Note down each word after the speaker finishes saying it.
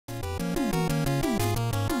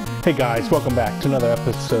Hey guys, welcome back to another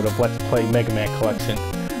episode of Let's Play Mega Man Collection.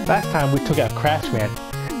 Last time we took out Crash Man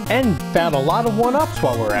and found a lot of 1-ups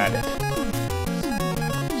while we're at it.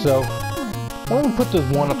 So, why don't we put those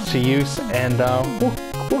 1-ups to use and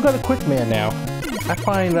we'll go to Quick Man now. I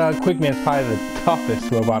find Quick Man's probably the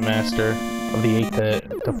toughest Robot Master of the 8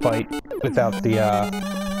 to fight without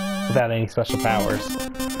any special powers.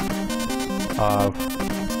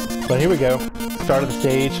 But here we go. Start of the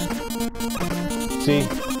stage. See,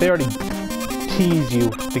 they already tease you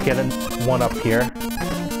to get a 1-up here.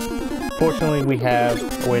 Fortunately, we have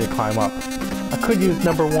a way to climb up. I could use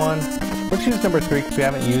number 1. Let's use number 3 because we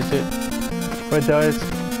haven't used it. What it does,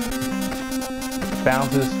 it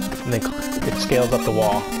bounces and then it scales up the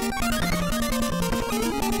wall.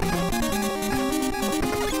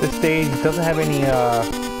 This stage doesn't have any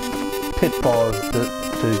pitfalls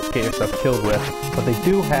to get yourself killed with, but they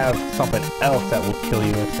do have something else that will kill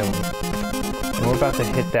you instantly. And we're about to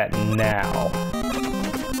hit that now.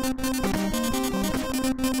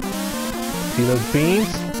 See those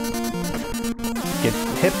beams? Get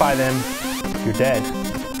hit by them, you're dead.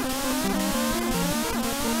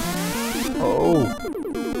 Oh.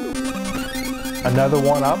 Another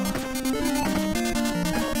 1-up.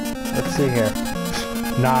 Let's see here.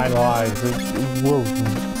 9 lives. We're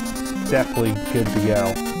definitely good to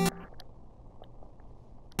go.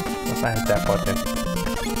 Let's not hit that button.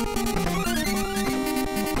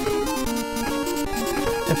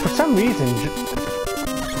 And for some reason,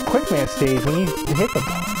 Quick Man stage, when you hit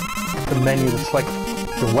the menu to select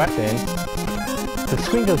your weapon, the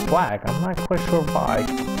screen goes black. I'm not quite sure why.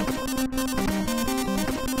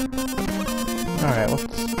 Alright,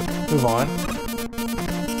 let's move on.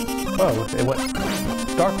 Oh, it went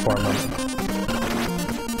dark for a moment.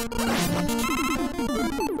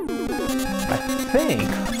 I think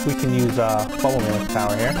we can use Bubble Man's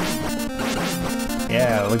power here.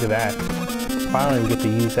 Yeah, look at that. Finally we get to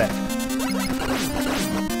use that.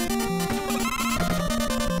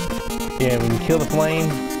 Yeah, when you kill the flame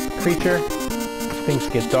creature, things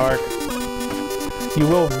get dark. You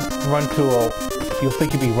will run to you'll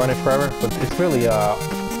think you'll be running forever, but it's really a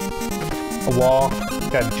wall. You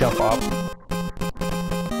gotta jump up.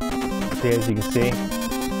 See, as you can see.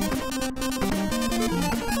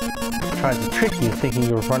 It tries to trick you thinking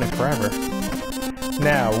you were running forever.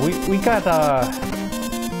 Now, we got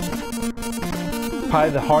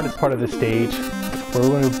probably the hardest part of the stage, where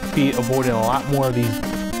we're going to be avoiding a lot more of these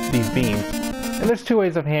beams. And there's 2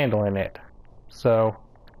 ways of handling it. So,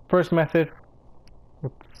 first method,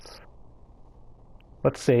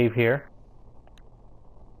 let's save here.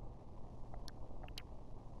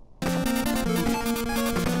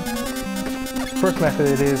 First method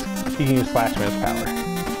it is, you can use Flash Man's power.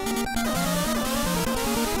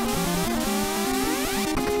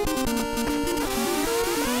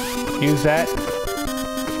 Use that.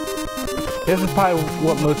 This is probably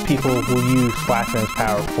what most people will use Flash Man's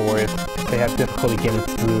power for if they have difficulty getting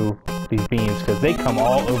through these beams, because they come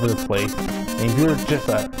all over the place, and if you're just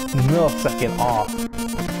a millisecond off,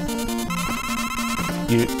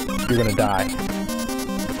 you're gonna die.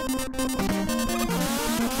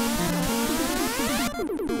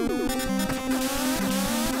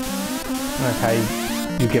 That's how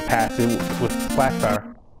you get past it with Flash power.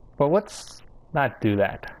 But let's not do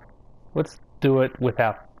that. Let's do it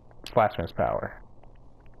without Flash Man's power.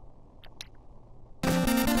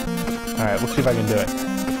 Alright, let's see if I can do it.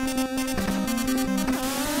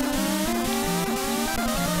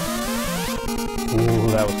 Ooh,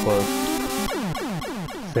 that was close.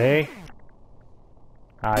 See?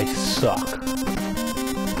 I suck.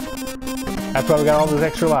 That's why we got all those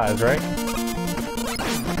extra lives, right?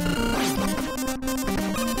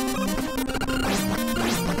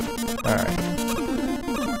 Alright.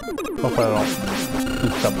 Hopefully I don't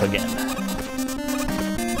oops up again.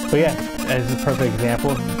 But yeah, as a perfect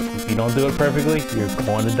example, if you don't do it perfectly, you're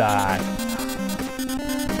going to die.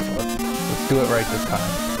 Let's do it right this time.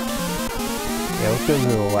 Yeah, let's go to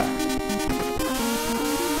the left.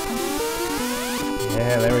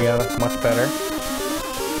 Yeah, there we go, that's much better.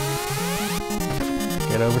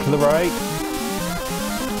 Get over to the right.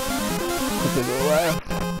 Quickly to the left.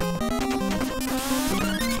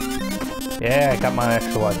 Yeah, I got my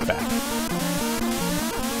extra life back.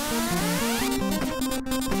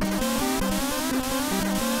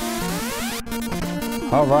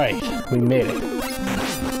 Alright, we made it.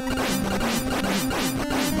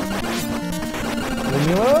 Leave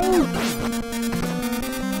me alone!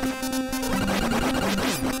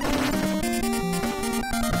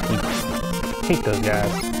 I hate those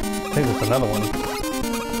guys. I think there's another one.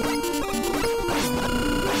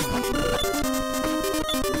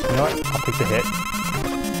 You know what? I'll take the hit.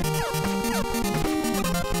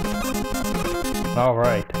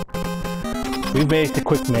 Alright. We made it to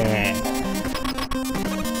Quick Man.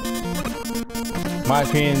 In my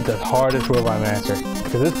opinion, the hardest Robot Master.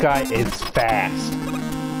 Because this guy is fast.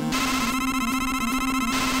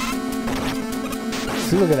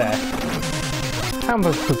 See, look at that. How am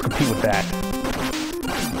I supposed to compete with that?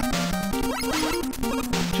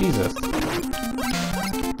 Jesus.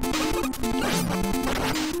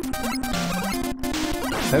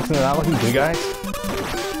 That's not looking good, guys.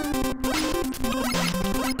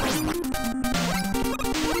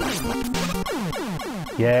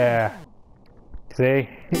 Yeah. See?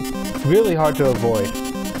 Really hard to avoid.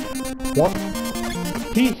 What?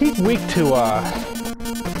 He's weak to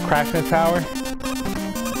Crashman's power.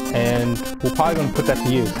 And we're probably going to put that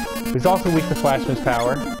to use. He's also weak to Flashman's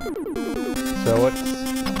power. So let's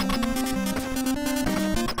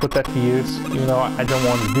put that to use. Even though I don't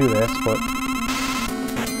want to do this, but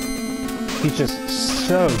he's just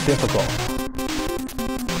so difficult.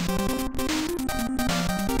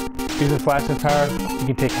 Using Flashman's power, you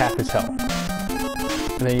can take half his health.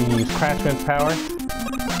 And then you can use Crashman's power.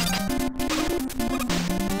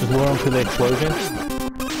 Just lure him to the explosion.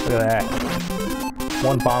 Look at that.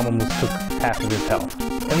 One bomb almost took half of his health.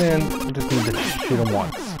 And then you just need to shoot him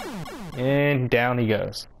once. And down he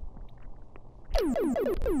goes.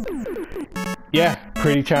 Yeah,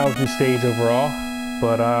 pretty challenging stage overall.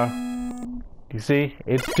 But you see,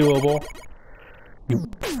 it's doable.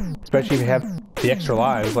 Especially if you have the extra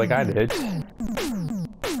lives like I did.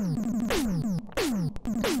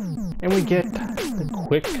 And we get the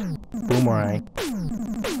quick boomerang.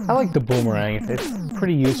 I like the boomerang. It's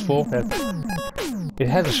pretty useful. It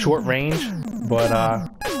has a short range, but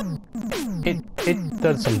it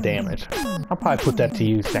does some damage. I'll probably put that to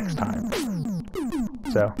use next time.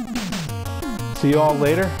 So, see you all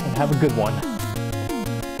later, and have a good one.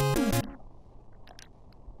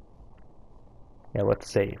 Yeah, let's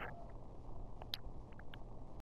save.